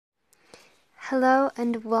Hello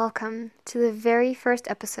and welcome to the very first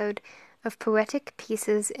episode of Poetic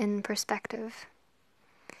Pieces in Perspective.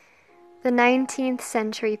 The 19th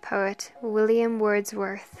century poet William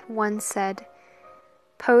Wordsworth once said,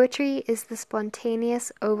 "Poetry is the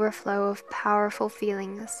spontaneous overflow of powerful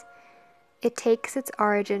feelings. It takes its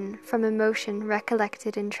origin from emotion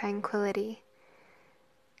recollected in tranquility."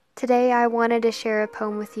 Today I wanted to share a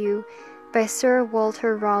poem with you by Sir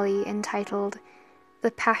Walter Raleigh entitled The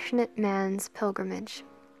Passionate Man's Pilgrimage.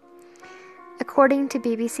 According to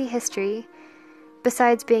BBC History,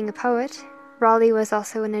 besides being a poet, Raleigh was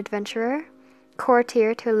also an adventurer,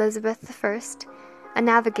 courtier to Elizabeth I, a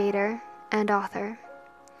navigator, and author.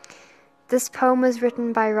 This poem was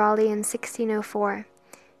written by Raleigh in 1604,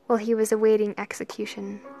 while he was awaiting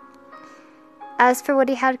execution. As for what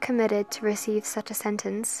he had committed to receive such a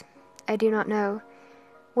sentence, I do not know.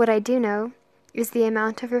 What I do know is the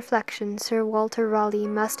amount of reflection Sir Walter Raleigh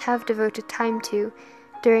must have devoted time to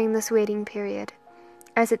during this waiting period,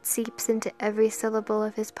 as it seeps into every syllable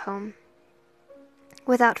of his poem.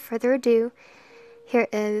 Without further ado, here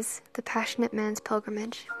is The Passionate Man's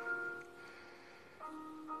Pilgrimage.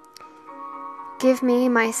 Give me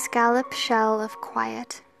my scallop shell of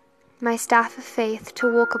quiet, my staff of faith to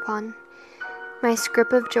walk upon, my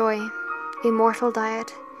scrip of joy, immortal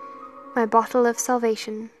diet, my bottle of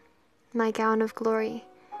salvation, my gown of glory,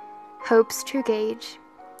 hope's true gauge,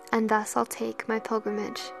 and thus I'll take my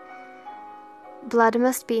pilgrimage. Blood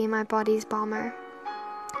must be my body's balmer,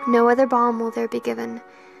 no other balm will there be given,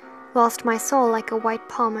 whilst my soul like a white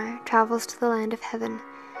palmer travels to the land of heaven,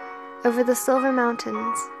 over the silver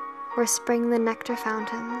mountains, where spring the nectar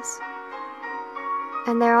fountains.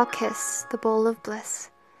 And there I'll kiss the bowl of bliss,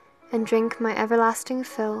 and drink my everlasting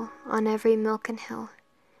fill on every milken hill.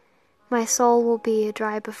 My soul will be a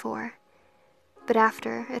dry before, but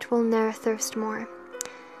after it will ne'er thirst more.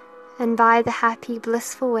 And by the happy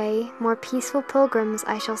blissful way more peaceful pilgrims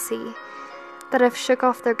I shall see, that have shook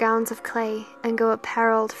off their gowns of clay and go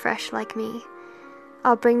apparelled fresh like me.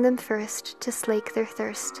 I'll bring them first to slake their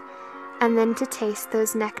thirst, and then to taste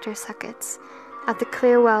those nectar suckets at the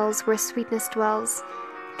clear wells where sweetness dwells,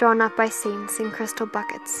 drawn up by saints in crystal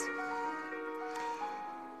buckets.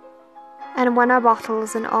 And when our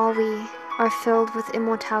bottles and all we are filled with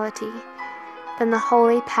immortality, then the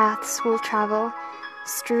holy paths we'll travel,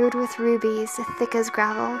 strewed with rubies thick as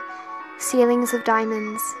gravel, ceilings of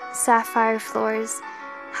diamonds, sapphire floors,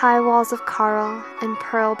 high walls of coral and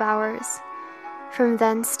pearl bowers, from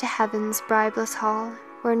thence to heaven's bribeless hall,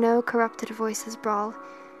 where no corrupted voices brawl,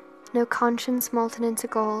 no conscience molten into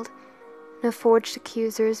gold, no forged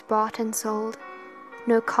accusers bought and sold,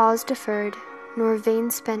 no cause deferred, nor vain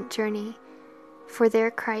spent journey, for there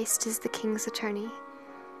Christ is the King's attorney,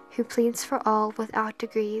 who pleads for all without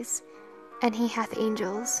degrees, and he hath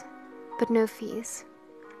angels, but no fees.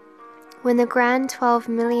 When the grand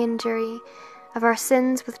 12,000,000 jury of our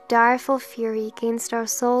sins with direful fury gainst our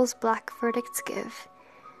souls black verdicts give,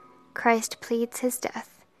 Christ pleads his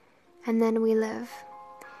death, and then we live.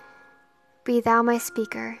 Be thou my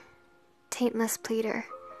speaker, taintless pleader,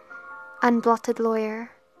 unblotted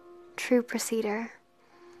lawyer, true proceder.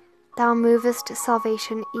 Thou movest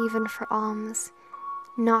salvation even for alms,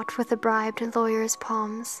 not with a bribed lawyer's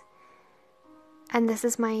palms. And this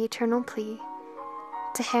is my eternal plea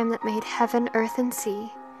to him that made heaven, earth, and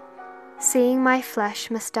sea, seeing my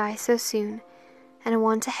flesh must die so soon, and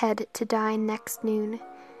want ahead to die next noon,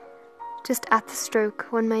 just at the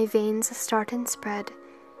stroke when my veins start and spread,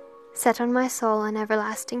 set on my soul an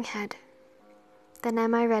everlasting head. Then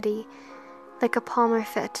am I ready, like a palmer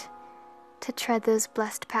fit, to tread those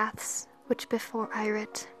blessed paths which before I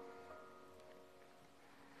writ.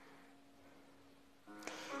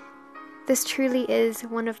 This truly is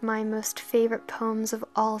one of my most favorite poems of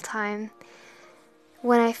all time.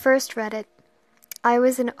 When I first read it, I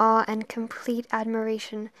was in awe and complete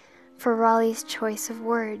admiration for Raleigh's choice of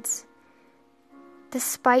words.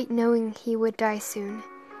 Despite knowing he would die soon,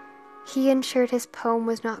 he ensured his poem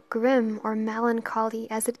was not grim or melancholy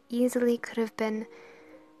as it easily could have been,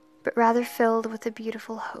 but rather filled with a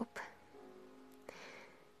beautiful hope.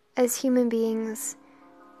 As human beings,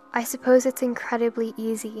 I suppose it's incredibly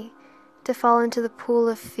easy to fall into the pool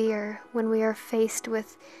of fear when we are faced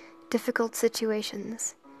with difficult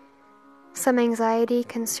situations. Some anxiety,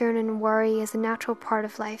 concern, and worry is a natural part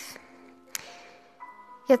of life.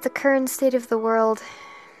 Yet the current state of the world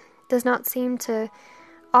does not seem to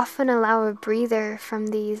often allow a breather from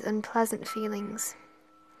these unpleasant feelings.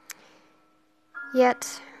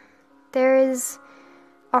 Yet there is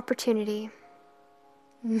opportunity,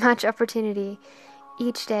 much opportunity,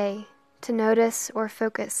 each day to notice or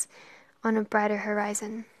focus on a brighter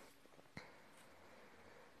horizon.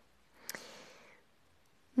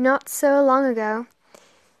 Not so long ago,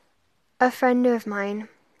 a friend of mine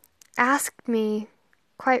asked me,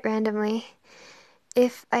 quite randomly,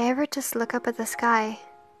 if I ever just look up at the sky.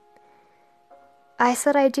 I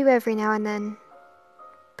said I do every now and then,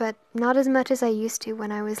 but not as much as I used to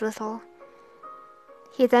when I was little.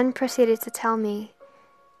 He then proceeded to tell me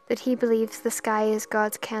that he believes the sky is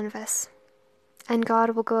God's canvas, and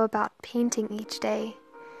God will go about painting each day.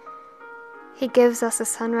 He gives us a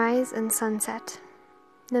sunrise and sunset,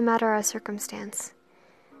 no matter our circumstance.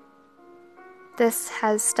 This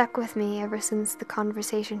has stuck with me ever since the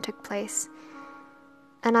conversation took place,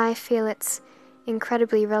 and I feel it's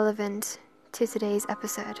incredibly relevant to today's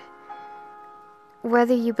episode.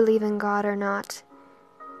 Whether you believe in God or not,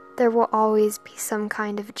 there will always be some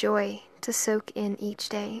kind of joy to soak in each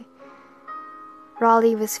day.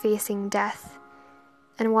 Raleigh was facing death,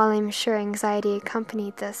 and while I'm sure anxiety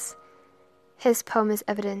accompanied this, his poem is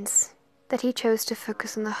evidence that he chose to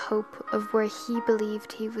focus on the hope of where he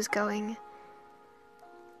believed he was going.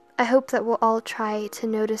 I hope that we'll all try to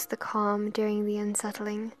notice the calm during the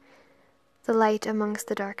unsettling, the light amongst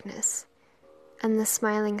the darkness, and the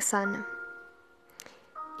smiling sun,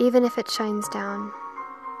 even if it shines down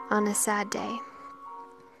on a sad day.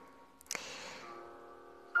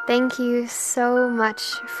 Thank you so much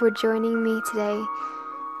for joining me today.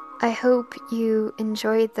 I hope you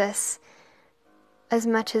enjoyed this as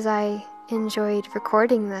much as I enjoyed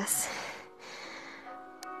recording this.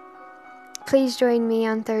 Please join me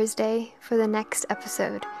on Thursday for the next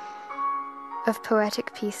episode of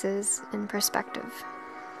Poetic Pieces in Perspective.